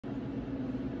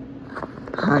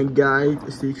Hi guys,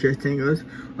 it's the Chess Tingles.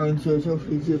 On social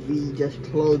feature be just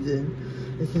closing.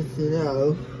 This is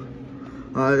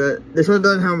this one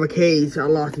doesn't have a case I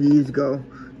lost years ago.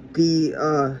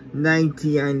 The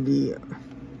 90 and the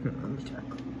let me check.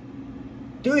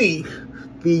 3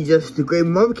 be just the Great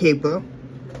Mother Caper.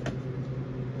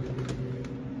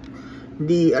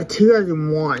 The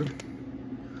 2001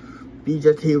 be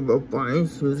just Hero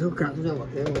Barnes, who's a captain of a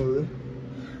movie.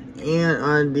 And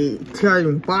on the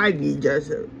 2005, he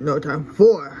just No Time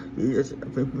 4, he just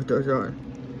from stores on.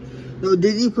 So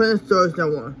Disney put in stores that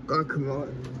one. God come on.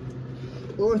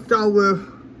 We'll start with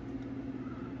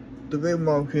the Great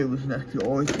Mother Cables next to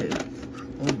always say.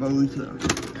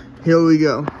 Here we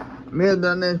go. I may have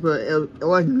done this, but it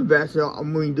wasn't the best, so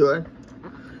I'm going to do it.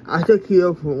 I took it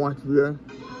up for once video.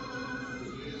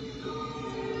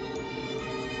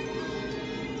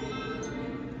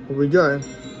 Here we go.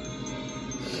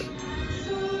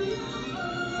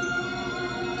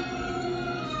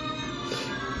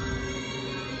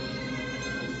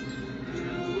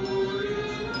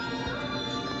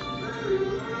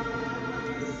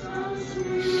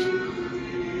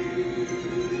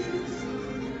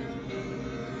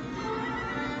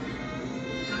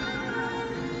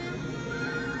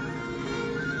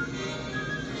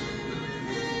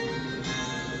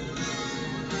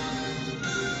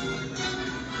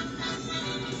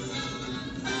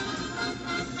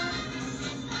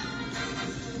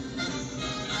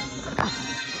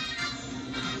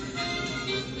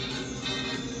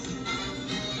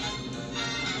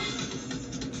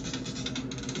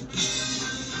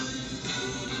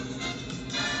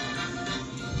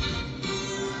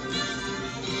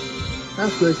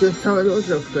 That's good, just tell me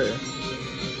what's up there.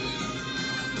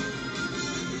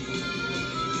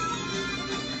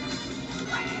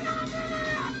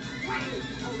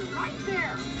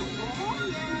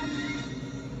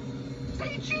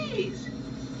 Say cheese!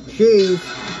 Cheese?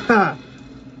 Ha!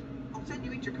 I'll send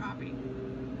you each your copy.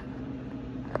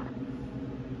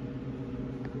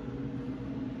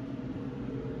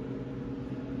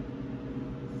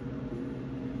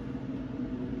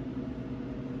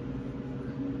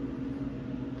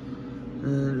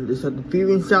 And this is the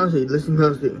feeling sound, so you listen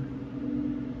closely.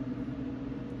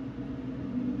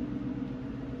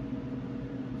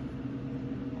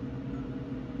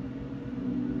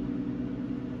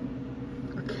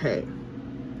 Okay.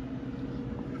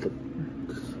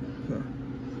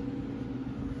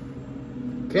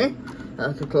 Okay,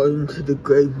 that's the closing to the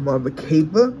Great Mother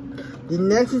Caper. The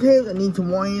next tape, I need to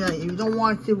warn you that if you don't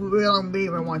watch it for very long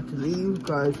video, I want to leave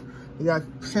because you got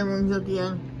 10 rooms at the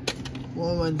end.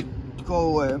 Well,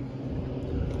 go away.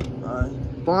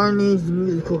 Barney's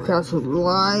Musical Castle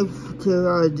Live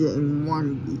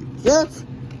 2001 VHS.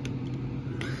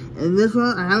 And this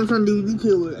one, I have it on DVD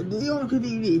too. I did on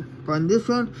DVD. But on this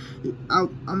one, I'm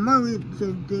gonna read the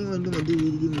same thing when I do my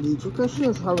DVD. So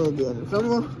Christmas probably the end of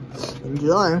summer. In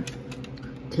July,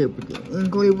 tape with the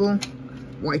ink label,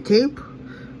 white tape,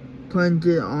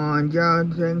 printed on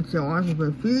John Thanks and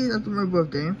Washington Feed. That's my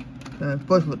birthday.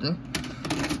 First birthday.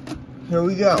 Here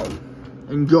we go.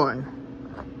 Enjoy.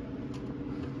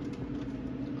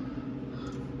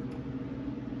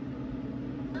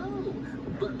 Oh,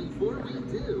 but before we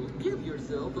do, give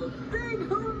yourself a big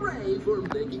hooray for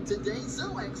making today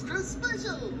so extra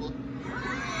special.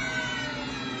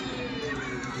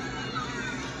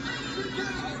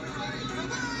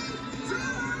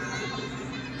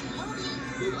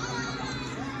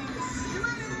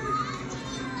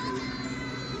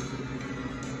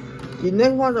 The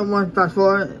next one I want to fast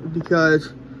forward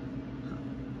because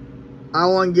I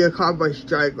want to get a copyright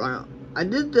strike on it. I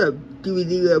did the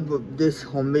DVD of this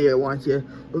home video once here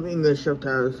with English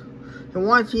subtitles. If you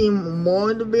want to see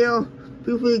more of the video,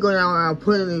 feel free to go down and I'll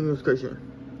put it in the description.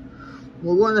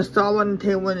 We're going to start on the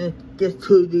tail when it gets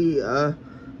to the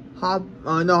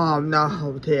not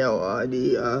hotel,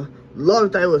 the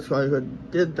Love That Was Funny, because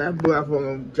did that boy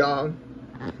from a job.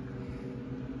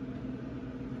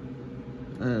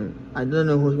 And I don't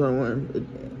know who's gonna win.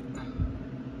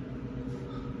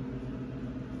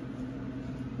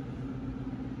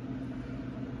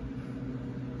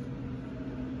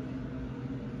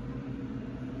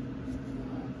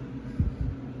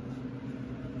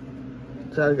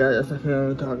 Sorry guys, I can't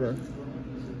even talking.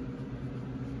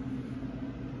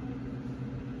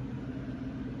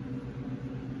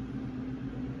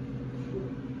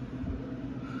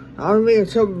 I was making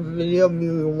some video of me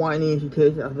rewinding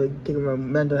education after taking my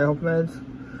mental health meds.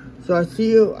 So I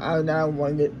see you out now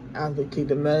after taking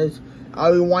the meds.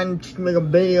 I'll rewind to make a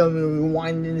video of me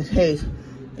rewinding this case.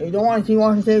 If you don't want to see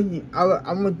Washington State,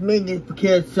 I'm gonna make this for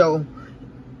kids, so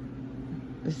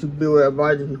This is Beware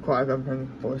Advisor required something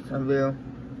for some video.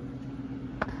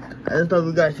 I just love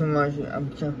you guys so much.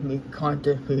 I'm trying to make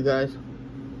content for you guys.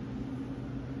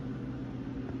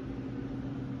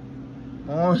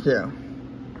 Almost there.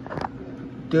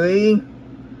 3,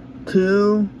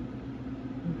 2,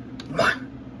 1.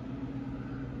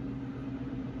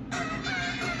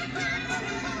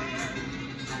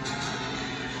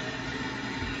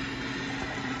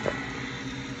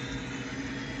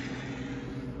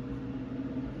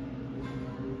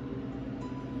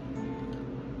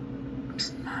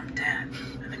 Mom, Dad,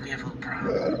 I think we have a little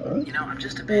problem. You know, I'm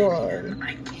just a baby and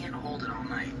I can't hold it all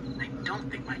night. I don't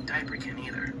think my diaper can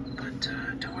either. But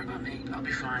don't worry about me. I'll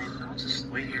be fine. I'll just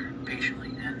wait here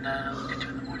patiently and we'll get to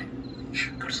it in the morning. Shh,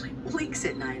 go to sleep. Leaks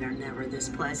at night are never this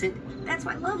pleasant. That's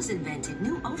why Love's invented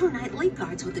new overnight leak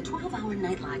guards with the 12-hour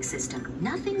night lock system.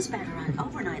 Nothing's better on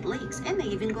overnight leaks, and they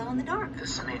even glow in the dark.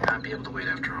 This may not be able to wait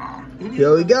after all.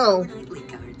 Here we go. Overnight leak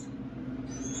guards.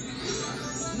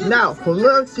 Now, for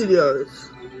Love Studios.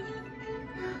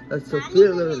 Does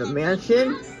Sophia live in a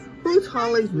mansion? Who's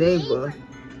Holly's neighbor?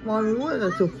 Mommy, where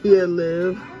does Sophia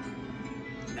live?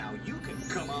 Now you can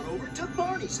come on over to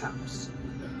Barney's house.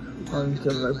 On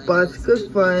to my bus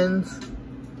good friends.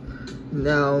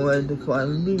 Now when the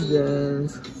fun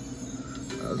begins.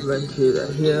 Adventures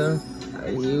are here,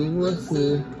 and you will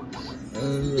see.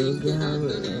 And you can have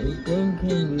it, anything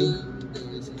can be.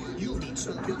 You need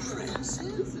some new friends.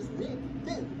 This is Nick.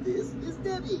 And this is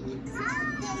Debbie.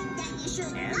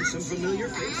 And some familiar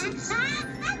faces.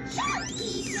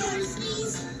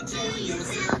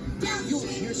 You'll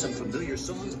hear some familiar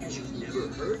songs as you've never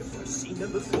heard or seen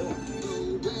them before.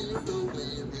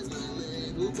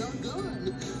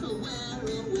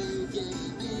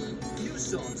 New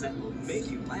songs that will make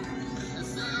you laugh.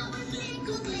 That's right.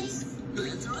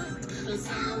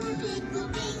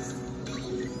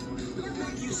 They'll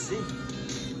make you sing.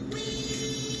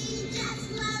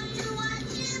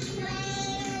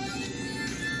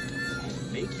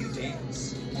 And make you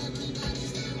dance.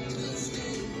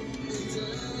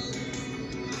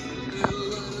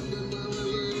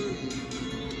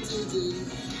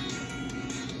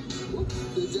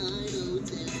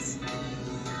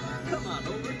 Come on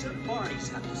over to Barney's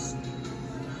house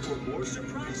for more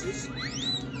surprises and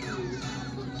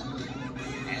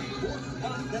more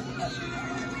fun than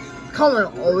ever.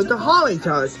 Coming over to Holly's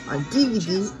house on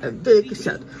DVD and video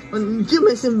cassette on Jim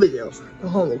Mason Video. The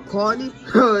home of quality, at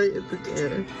the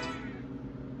end.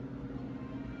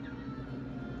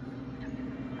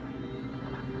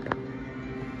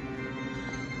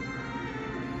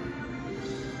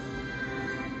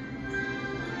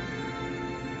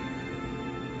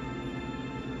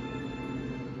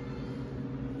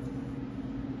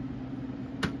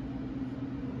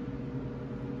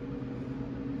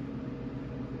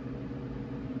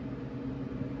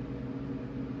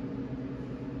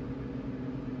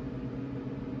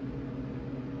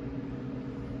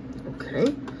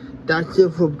 Okay, that's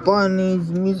it for Barney's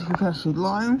Music Castle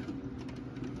Line.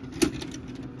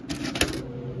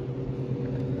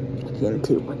 Again,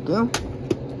 tape right there.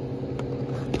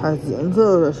 Has the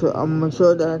intro, so I'm gonna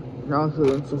show that now for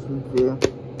the intro video.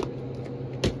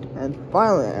 And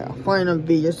finally, a final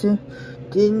video.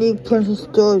 Disney Princess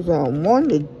Stories on one,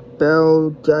 the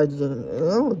Belle, Judge,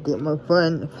 and get my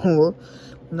friend for.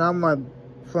 Not my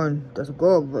friend that's a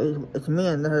girl, but it's me,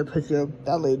 and that's a picture of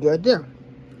that lady right there.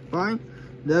 Fine,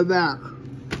 they're back.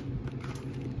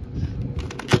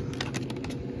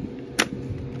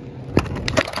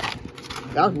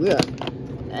 That's weird.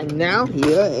 And now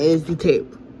here is the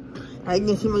tape. As you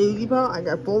can see my DVD file, I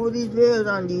got 4 of these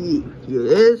videos on DVD. Here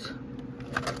it is.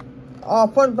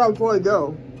 Fun fact before I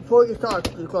go, before we get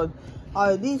started, because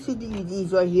these 2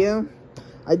 DVDs right here,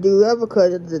 I do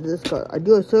replicas of this card. I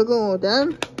do a circle with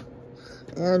them,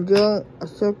 and do a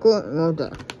circle with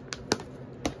that.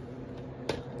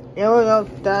 Everyone else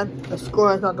that the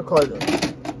score has not recorded.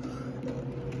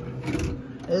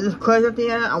 And this card at the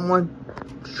end, I want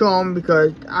to show them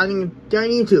because I think they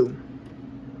need to.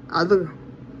 I look.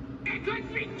 It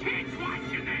could be kids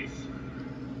watching this.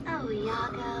 Oh,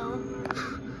 Iago.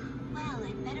 Well,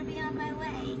 I better be on my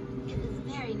way. It was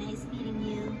very nice meeting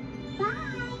you. Bye.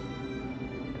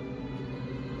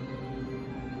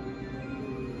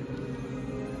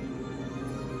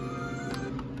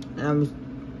 And I'm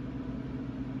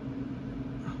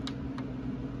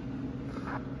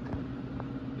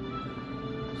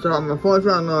so my first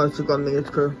round is gonna make it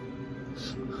clear.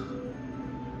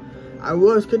 I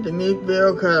will skip the music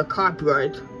video because of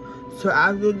copyright. So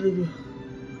after the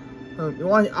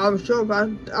I'm sure if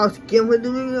I'll skip with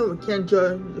the video, we can't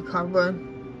show the copyright.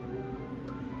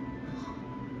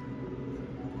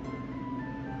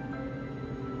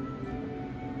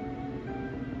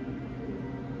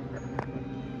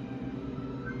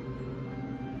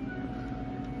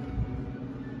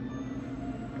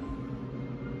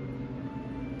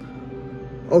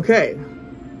 Okay.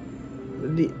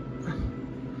 Do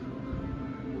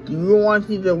you want to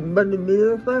see the better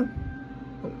video thing?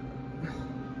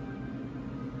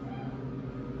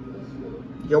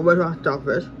 Yo, where's our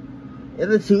starfish?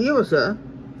 It's a TV, sir.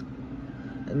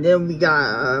 And then we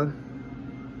got,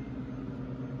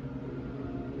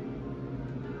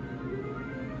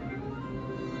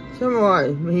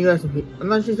 Samurai, he rest in peace. I'm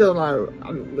not sure still alive.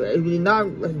 If he's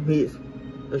not, rest in peace.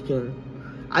 Just kidding.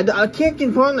 I can't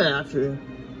confirm that actually.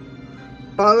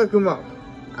 But I'll look him up.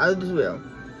 Out of this video.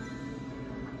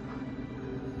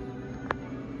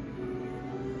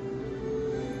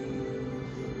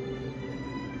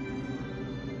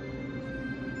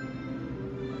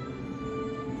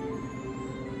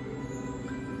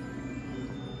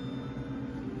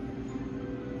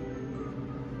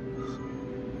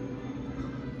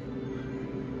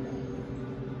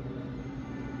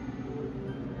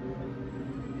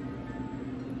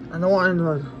 I don't want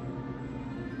to.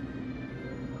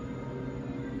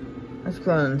 Let's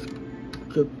go and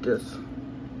skip this.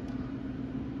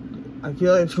 I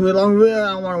feel like it's really long video.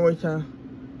 I don't want to waste time.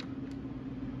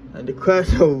 And the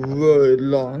credits are really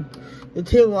long. The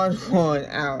tape runs for an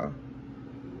hour.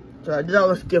 So I did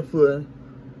always skip through it.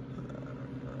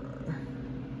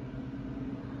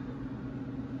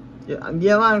 Yeah,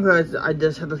 the line credits I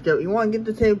just have to skip. You want to get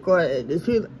the tape? Go ahead. Let's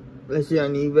see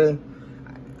on eBay.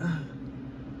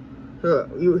 So,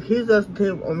 here's the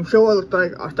tape. I'm sure what it looks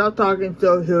like. I'll stop talking,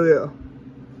 so here we go.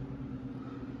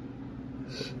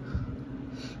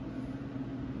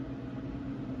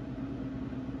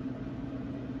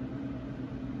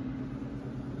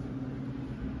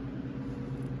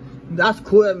 That's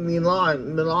cool that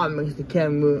Milan makes the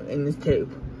camera in this tape.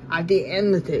 At the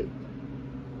end of the tape.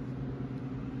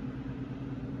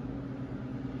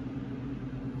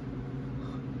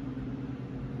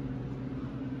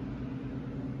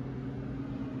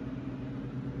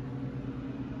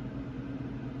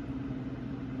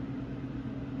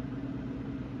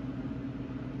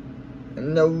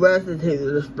 And the rest of the tape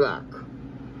is just black.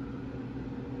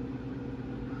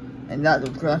 And that's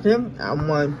what's correct him. I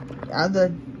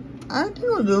think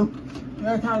I'll do.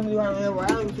 Next time we want to live,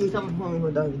 I have to see something for me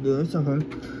without doing something.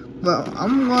 But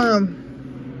I'm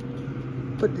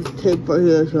gonna put this tape right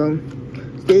here, so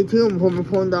stay tuned before my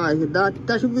phone dies.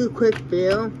 That should be a quick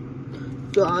video.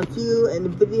 So I'll see you in the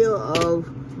video of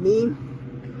me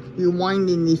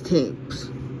rewinding these tapes.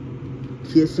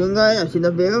 See you soon, guys. I'll see you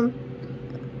in the video.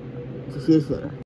 See you soon.